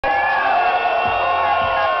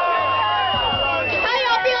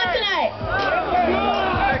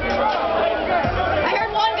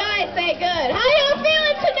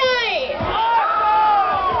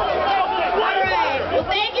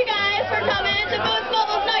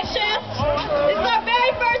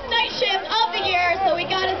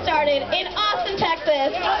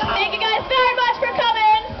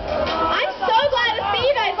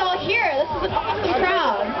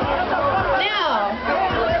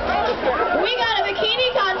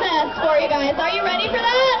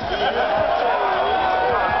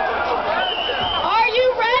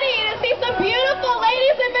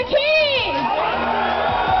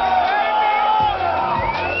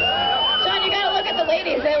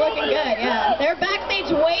good, yeah. They're backstage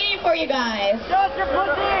waiting for you guys. Show us your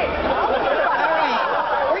pussy! Alright.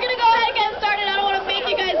 We're gonna go ahead and get started. I don't want to make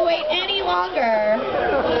you guys wait any longer.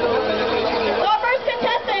 So our first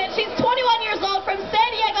contestant, she's 21 years old from San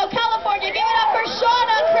Diego, California. Give it up for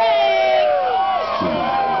Shauna Craig.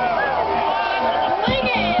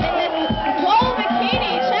 Flinging in this gold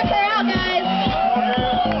bikini. Check her out, guys.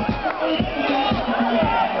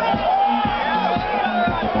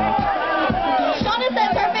 Shauna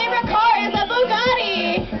says her favorite car is a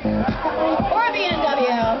Bugatti or a BMW.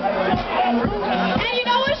 And you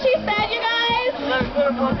know what she said, you guys?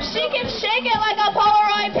 She can shake it like a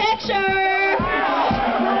Polaroid picture.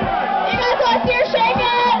 You guys want to see her shake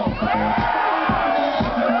it?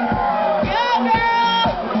 Go, girl!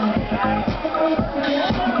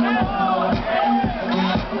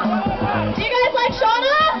 Do you guys like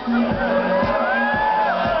Shauna?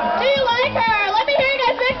 Do you like her? Let me hear you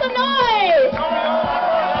guys make some noise.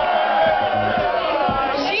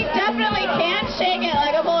 She definitely can shake it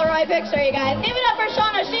like a Polaroid picture, you guys. Give it up.